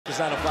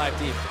905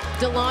 deep.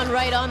 Delon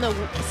Wright on the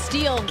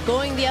steal,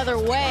 going the other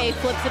way,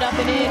 flips it up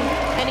and in.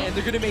 And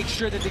they're going to make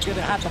sure that they're going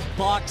to have to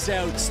box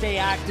out, stay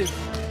active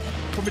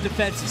from a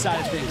defensive side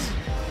of things.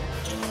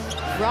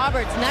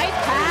 Roberts, nice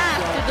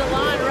pass to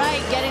Delon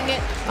Wright, getting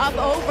it up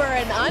over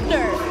and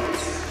under.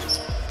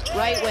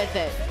 Wright with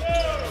it.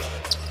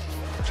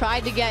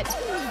 Tried to get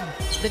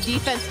the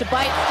defense to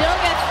bite, still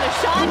gets the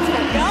shot to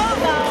go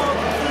though,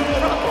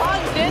 from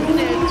long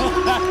distance.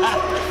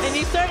 And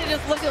he started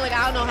just looking like,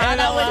 I don't know how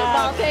that went,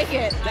 I'll take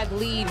it. That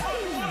lead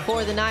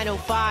for the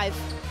 905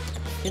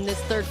 in this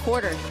third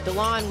quarter.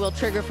 Delon will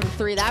trigger from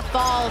three. That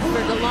falls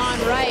for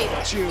Delon Wright.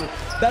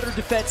 Better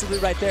defensively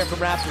right there from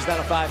Raptors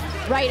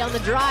 905. Wright on the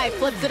drive,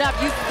 flips it up,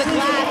 uses the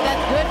glass.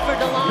 That's good for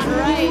Delon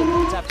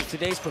Wright. After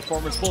today's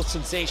performance, both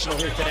sensational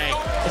here today.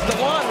 As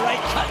Delon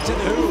Wright cut to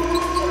the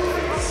hoop.